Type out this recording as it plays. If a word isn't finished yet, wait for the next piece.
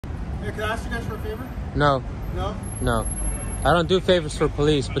Hey, can I ask you guys for a favor? No. No? No. I don't do favors for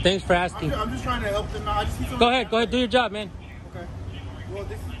police, but thanks for asking. I'm just trying to help them out. I just need Go ahead, do your job, man. Okay. Well,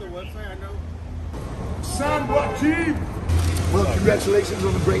 this is the website, I know. San Joaquin! Well, congratulations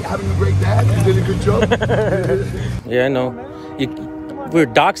on having a great dad. You did a good job. Yeah, I know. We're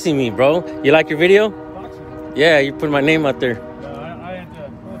doxing me, bro. You like your video? Yeah, you put my name out there.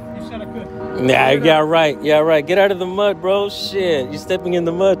 You said I could. Yeah, right. Yeah, right. Get out of the mud, bro. Shit. You're stepping in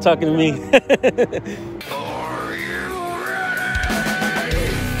the mud talking to me.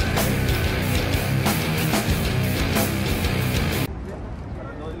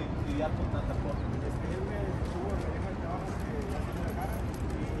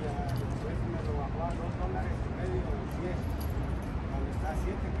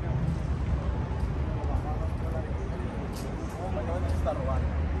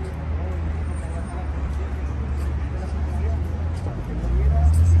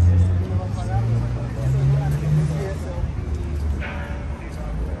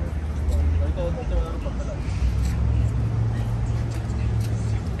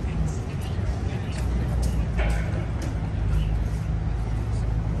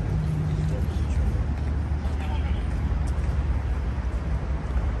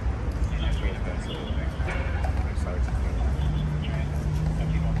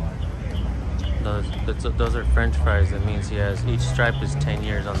 Those are French fries. That means he has each stripe is 10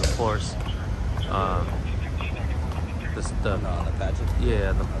 years on the force. On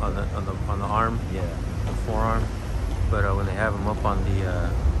the arm, the forearm. But when they have them up on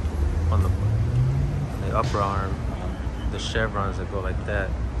the upper arm, the chevrons that go like that,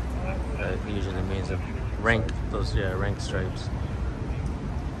 that usually means a rank. Rank stripes.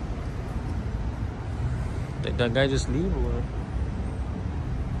 Did that guy just leave or what?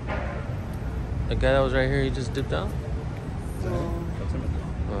 The guy that was right here, he just dipped out?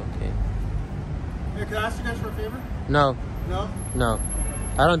 Okay. Hey, can I ask you guys for a favor? No. No? No.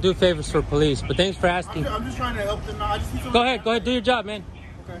 I don't do favors for police, but thanks for asking. I'm just trying to help them out. I just need Go ahead, do your job, man.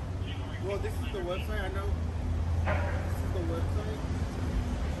 Okay. Well, this is the website, I know. This is the website.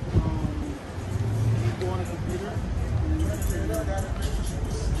 You go on a computer.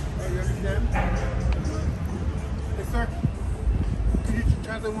 You understand? Hey, sir. Could you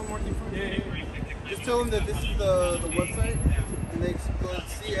translate one more thing for me? Yeah. Just tell them that this is the website, and they go to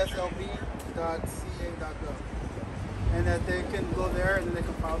cslb.ca.gov, and that they can go there and then they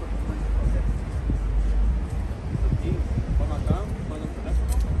can file the complaint.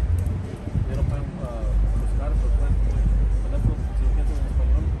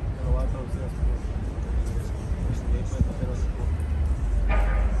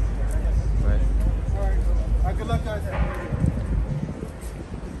 Right. All right. Good luck, guys.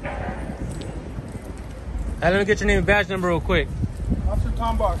 Let me get your name and badge number real quick. Officer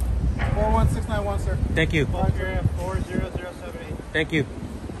Tom Barr, 41691, sir. Thank you. 40078. Thank you.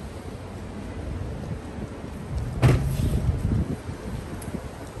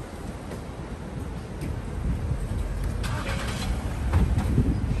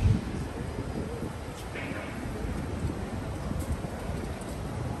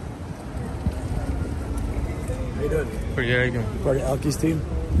 How you doing? Pretty good, how you doing? Part of Alky's team?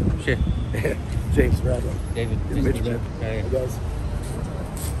 Shit. James Bradley. David. Good to meet you, man. Hey. Hey, guys.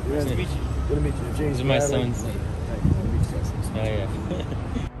 Good to meet you. Good to meet you. James These are my Bradley. sons. Hey, good to meet you guys. Oh, yeah.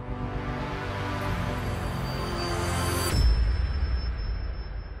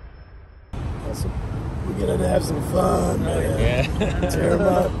 Awesome. We're gonna have some fun, man. Yeah. Tear them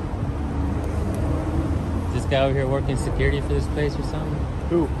up. This guy over here working security for this place or something?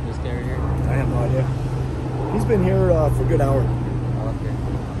 Who? This guy right here? I have no idea. He's been here for a good hour. Oh, okay.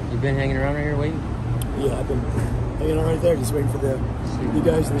 You been hanging around right here waiting? Yeah, I've been hanging out right there, just waiting for you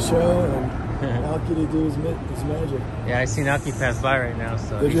guys in the show and Alky to do his magic. Yeah, I seen Alky pass by right now,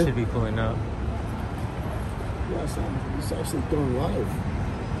 so Did he you? should be pulling up. Yeah, so he's actually going live.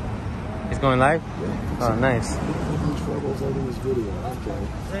 He's going live? Yeah. Oh, nice. He troubles over this video. Okay.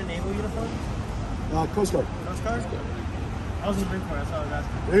 Is that a naval uniform? Coast Guard. Coast Guard? I was in the Marine Corps, that's all I was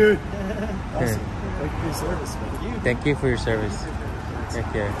asking. Dude. Awesome. Thank you for your service, man. Thank you for your service.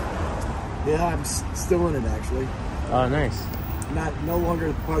 Heck yeah. Yeah, I'm still in it, actually. Oh, nice. No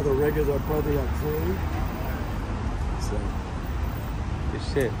longer part of the regular crew. So. Good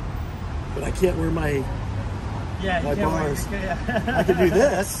shit. But I can't wear my bars. Yeah. I can do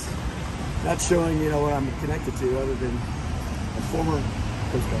this. Not showing, what I'm connected to other than a former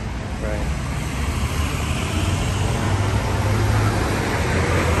Coast Guard. Right.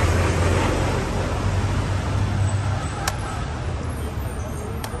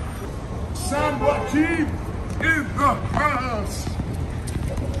 San Joaquin in the house.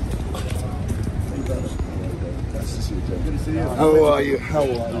 see you. How are you? How are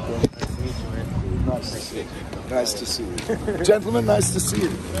you, bro? Nice to meet you, man. Nice to see you. Nice to see you. Gentlemen, nice to see you.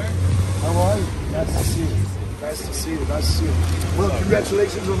 How are you? Nice to see you. Nice to see you. Nice to see you. Well,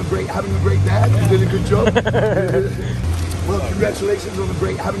 congratulations on having a great dad. You did a good job. Well, congratulations on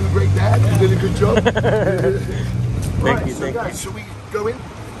having a great dad. You did a good job. Thank you, So thank guys, shall we go in?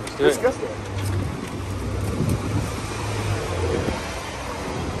 do it. Let's go.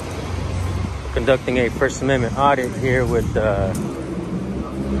 Conducting a First Amendment audit here with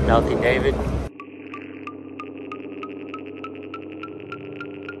Melty David.